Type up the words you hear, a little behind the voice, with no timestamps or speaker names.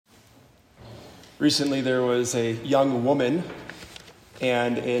Recently, there was a young woman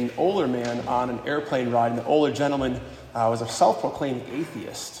and an older man on an airplane ride, and the older gentleman was a self-proclaimed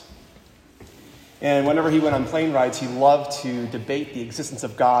atheist. And whenever he went on plane rides, he loved to debate the existence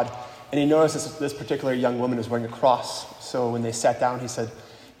of God, and he noticed this particular young woman was wearing a cross. So when they sat down, he said,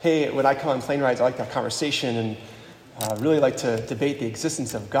 "Hey, when I come on plane rides, I like to have conversation and really like to debate the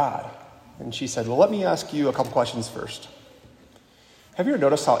existence of God." And she said, "Well, let me ask you a couple questions first. Have you ever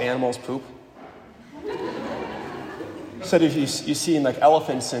noticed how animals poop?" Said if you see in like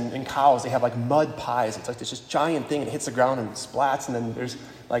elephants and cows, they have like mud pies. It's like this just giant thing, and it hits the ground and it splats. And then there's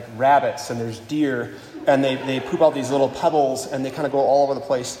like rabbits and there's deer, and they poop out these little pebbles, and they kind of go all over the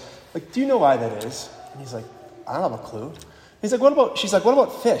place. Like, do you know why that is? And he's like, "I don't have a clue." He's like, she's like, "What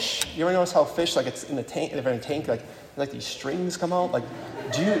about fish? You ever notice how fish, like it's in the tank, if they're in a tank, like these strings come out? Like,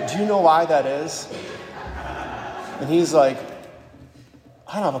 do you know why that is?" And he's like,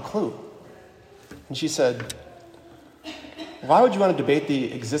 "I don't have a clue." And she said, "Why would you want to debate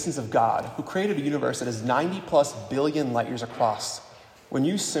the existence of God, who created a universe that is 90 plus billion light years across, when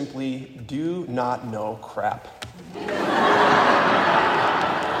you simply do not know crap?"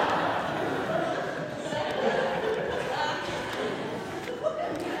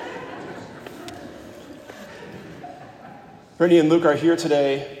 Brittany and Luke are here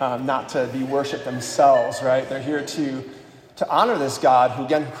today not to be worshipped themselves, right? They're here to honor this God who,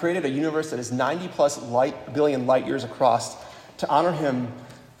 again, created a universe that is 90 plus billion light years across, to honor him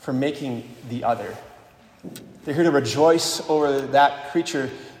for making the other. They're here to rejoice over that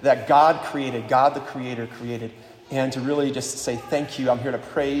creature that God created, God the Creator created, and to really just say thank you. I'm here to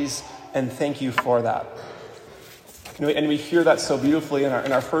praise and thank you for that. And we hear that so beautifully in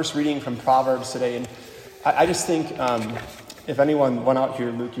our first reading from Proverbs today. And I just think if anyone went out here,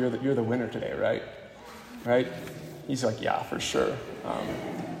 Luke, you're the winner today, right? Right? He's like, "Yeah, for sure."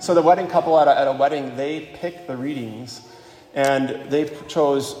 So the wedding couple at a wedding, they picked the readings, and they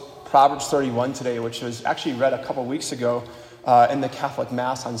chose Proverbs 31 today, which was actually read a couple weeks ago in the Catholic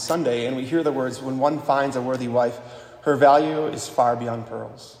Mass on Sunday. And we hear the words, "When one finds a worthy wife, her value is far beyond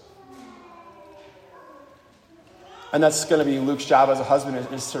pearls." And that's going to be Luke's job as a husband,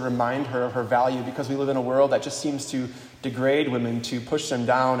 is to remind her of her value, because we live in a world that just seems to degrade women, to push them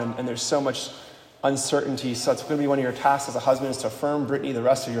down, and there's so much uncertainty. So it's going to be one of your tasks as a husband is to affirm Brittany the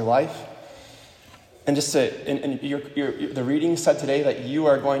rest of your life. And just the reading said today that you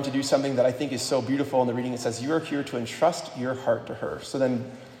are going to do something that I think is so beautiful in the reading. It says you are here to entrust your heart to her. So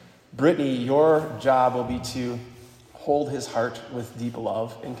then, Brittany, your job will be to hold his heart with deep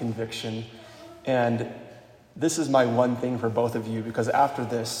love and conviction. And this is my one thing for both of you, because after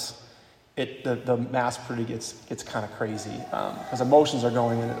this, the mass pretty gets kind of crazy, because emotions are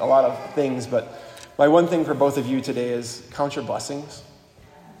going in a lot of things. But my one thing for both of you today is count your blessings.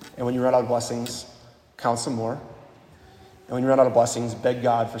 And when you run out of blessings, count some more. And when you run out of blessings, beg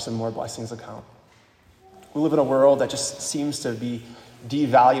God for some more blessings to count. We live in a world that just seems to be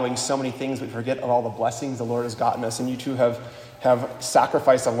devaluing so many things. We forget of all the blessings the Lord has gotten us. And you two have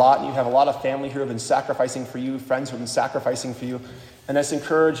sacrificed a lot. And you have a lot of family who have been sacrificing for you, friends who have been sacrificing for you. And I just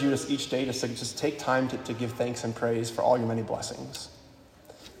encourage you just each day to just take time to give thanks and praise for all your many blessings.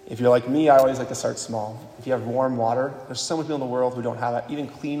 If you're like me, I always like to start small. If you have warm water, there's so many people in the world who don't have that. Even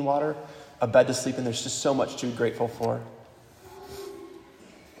clean water, a bed to sleep in, there's just so much to be grateful for.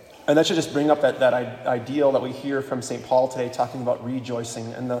 And that should just bring up that ideal that we hear from St. Paul today, talking about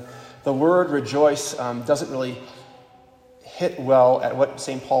rejoicing. And the word rejoice doesn't really hit well at what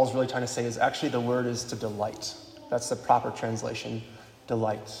St. Paul is really trying to say. Is actually the word is to delight. That's the proper translation,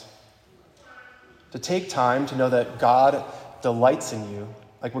 delight. To take time to know that God delights in you.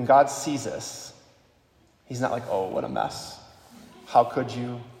 Like when God sees us, he's not like, "Oh, what a mess. How could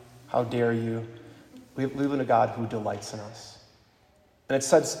you? How dare you?" We live in a God who delights in us. And it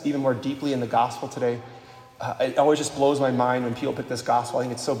says even more deeply in the gospel today. It always just blows my mind when people pick this gospel. I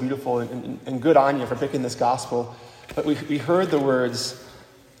think it's so beautiful, and good on you for picking this gospel. But we heard the words,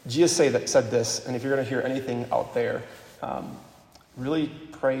 Jesus said this, and if you're going to hear anything out there, really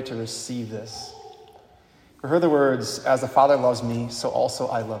pray to receive this. We heard the words, "As the Father loves me, so also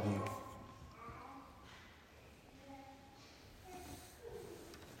I love you."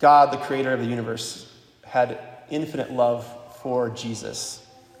 God, the creator of the universe, had infinite love for Jesus,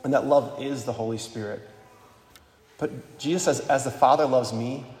 and that love is the Holy Spirit. But Jesus says, "As the Father loves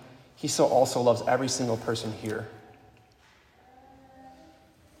me, he so also loves every single person here."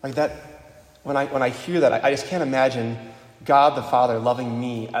 Like that, when I hear that, I just can't imagine God the Father loving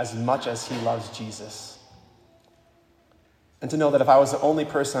me as much as he loves Jesus. And to know that if I was the only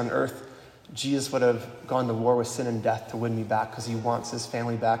person on earth, Jesus would have gone to war with sin and death to win me back, because he wants his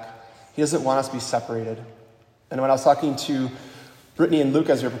family back He doesn't want us to be separated. And when I was talking to Brittany and Luke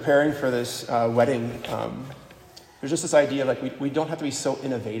as we were preparing for this wedding, there's just this idea of like we don't have to be so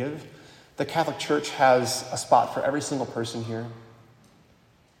innovative. The Catholic Church has a spot for every single person here.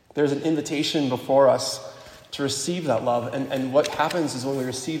 There's an invitation before us to receive that love. And what happens is when we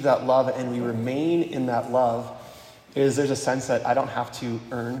receive that love and we remain in that love, is there's a sense that I don't have to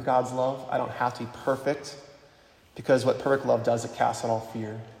earn God's love. I don't have to be perfect, because what perfect love does, it casts out all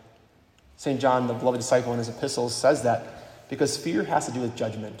fear. St. John, the beloved disciple in his epistles, says that because fear has to do with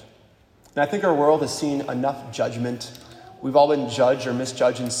judgment. And I think our world has seen enough judgment. We've all been judged or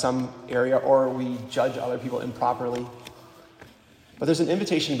misjudged in some area, or we judge other people improperly. But there's an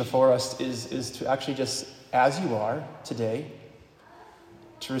invitation before us is to actually just, as you are today,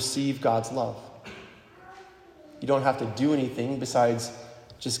 to receive God's love. You don't have to do anything besides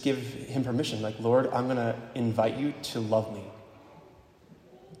just give him permission. Like, Lord, I'm going to invite you to love me.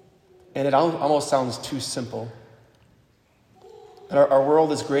 And it almost sounds too simple. And our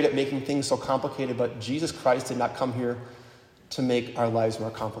world is great at making things so complicated, but Jesus Christ did not come here to make our lives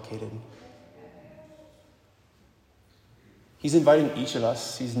more complicated. He's inviting each of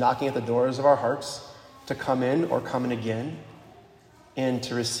us. He's knocking at the doors of our hearts to come in or come in again and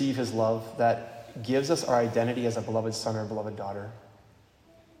to receive his love that gives us our identity as a beloved son or a beloved daughter.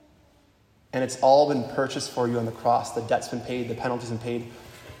 And it's all been purchased for you on the cross. The debt's been paid. The penalty's been paid.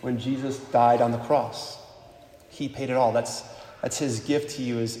 When Jesus died on the cross, he paid it all. That's his gift to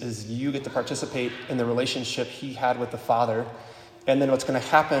you, is you get to participate in the relationship he had with the Father. And then what's going to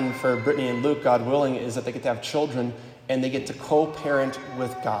happen for Brittany and Luke, God willing, is that they get to have children and they get to co-parent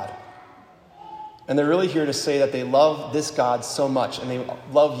with God. And they're really here to say that they love this God so much and they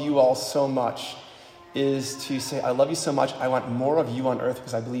love you all so much, is to say, I love you so much, I want more of you on earth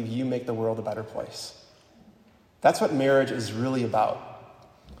because I believe you make the world a better place. That's what marriage is really about.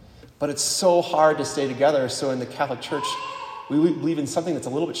 But it's so hard to stay together. So in the Catholic Church, we believe in something that's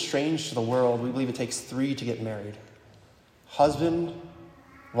a little bit strange to the world. We believe it takes 3 to get married: husband,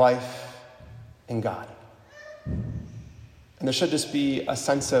 wife, and God. And there should just be a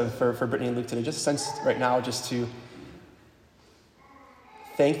sense of, for Brittany and Luke today, just a sense right now just to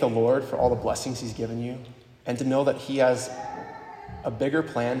thank the Lord for all the blessings he's given you, and to know that he has a bigger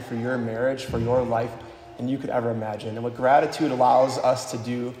plan for your marriage, for your life, than you could ever imagine. And what gratitude allows us to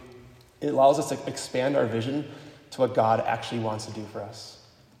do, it allows us to expand our vision to what God actually wants to do for us.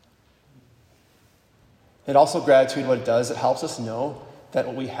 And also gratitude, what it does, it helps us know that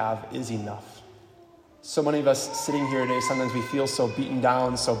what we have is enough. So many of us sitting here today, sometimes we feel so beaten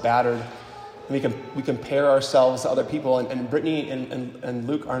down, so battered. And we compare ourselves to other people. And Brittany and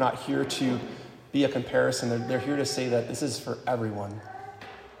Luke are not here to be a comparison. They're here to say that this is for everyone.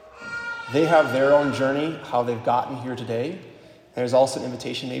 They have their own journey, how they've gotten here today. There's also an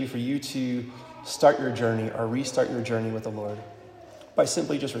invitation maybe for you to start your journey or restart your journey with the Lord by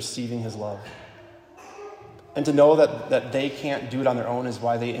simply just receiving his love. And to know that they can't do it on their own is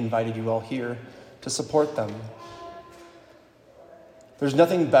why they invited you all here, to support them. There's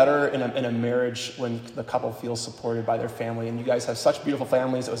nothing better in a marriage when the couple feels supported by their family. And you guys have such beautiful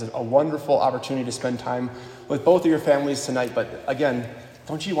families. It was a wonderful opportunity to spend time with both of your families tonight. But again,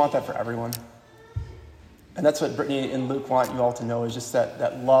 don't you want that for everyone? And that's what Brittany and Luke want you all to know, is just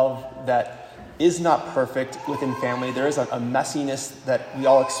that love that is not perfect within family. There is a messiness that we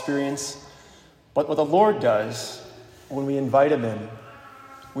all experience. But what the Lord does when we invite him in,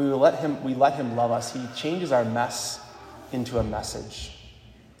 we let him love us. He changes our mess into a message.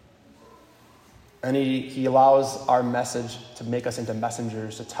 And he allows our message to make us into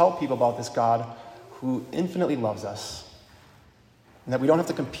messengers, to tell people about this God who infinitely loves us. And that we don't have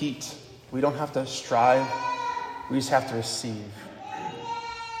to compete. We don't have to strive. We just have to receive.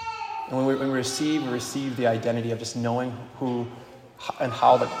 And when we receive the identity of just knowing who and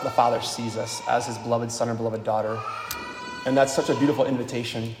how the Father sees us as his beloved son or beloved daughter. And that's such a beautiful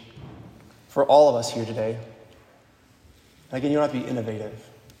invitation for all of us here today. And again, you don't have to be innovative.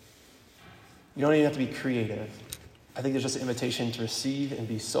 You don't even have to be creative. I think there's just an invitation to receive and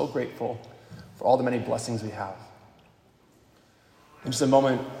be so grateful for all the many blessings we have. In just a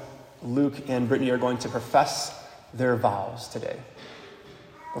moment, Luke and Brittany are going to profess their vows today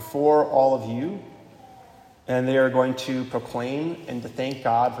before all of you. And they are going to proclaim and to thank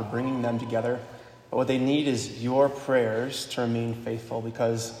God for bringing them together. But what they need is your prayers to remain faithful,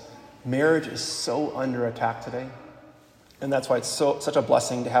 because marriage is so under attack today. And that's why it's such a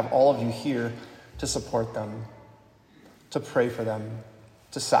blessing to have all of you here to support them, to pray for them,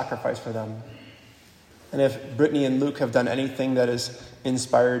 to sacrifice for them. And if Brittany and Luke have done anything that has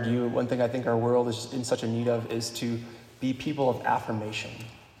inspired you, one thing I think our world is in such a need of is to be people of affirmation.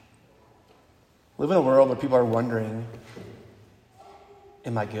 We live in a world where people are wondering,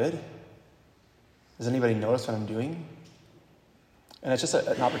 am I good? Does anybody notice what I'm doing? And it's just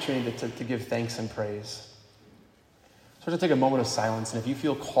an opportunity to give thanks and praise. So we're going to take a moment of silence, and if you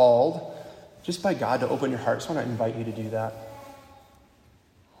feel called just by God to open your heart, I just want to invite you to do that.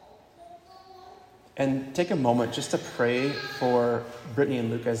 And take a moment just to pray for Brittany and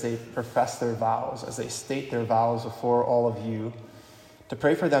Luke as they profess their vows, as they state their vows before all of you, to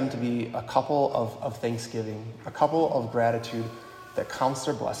pray for them to be a couple of thanksgiving, a couple of gratitude that counts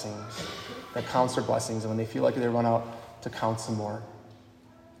their blessings, and when they feel like they run out, to count some more.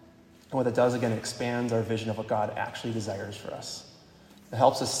 And what it does, again, it expands our vision of what God actually desires for us. It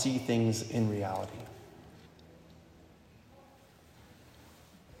helps us see things in reality.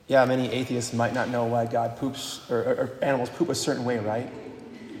 Yeah, many atheists might not know why God poops, or animals poop a certain way, right?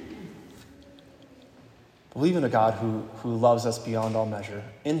 Believe in a God who loves us beyond all measure,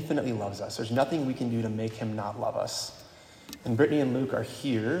 infinitely loves us. There's nothing we can do to make him not love us. And Brittany and Luke are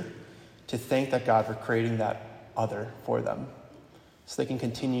here to thank that God for creating that other for them, so they can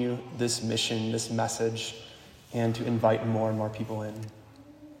continue this mission, this message, and to invite more and more people in.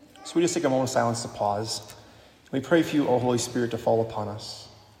 So we just take a moment of silence to pause. We pray for you, O Holy Spirit, to fall upon us.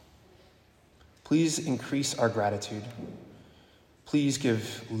 Please increase our gratitude. Please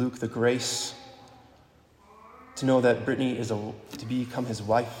give Luke the grace to know that Brittany is to become his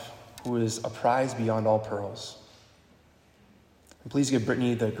wife, who is a prize beyond all pearls. And please give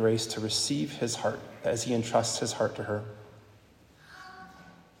Brittany the grace to receive his heart as he entrusts his heart to her.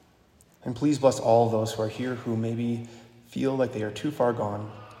 And please bless all those who are here who maybe feel like they are too far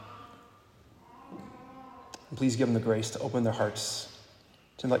gone. And please give them the grace to open their hearts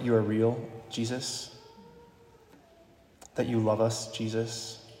to let you are real, Jesus, that you love us,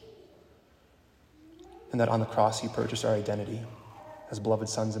 Jesus, and that on the cross you purchased our identity as beloved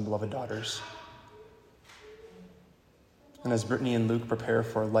sons and beloved daughters. And as Brittany and Luke prepare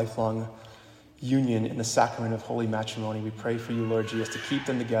for a lifelong union in the sacrament of holy matrimony, we pray for you, Lord Jesus, to keep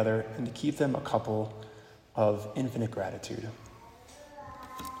them together and to keep them a couple of infinite gratitude.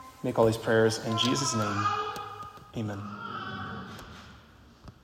 Make all these prayers in Jesus' name. Amen.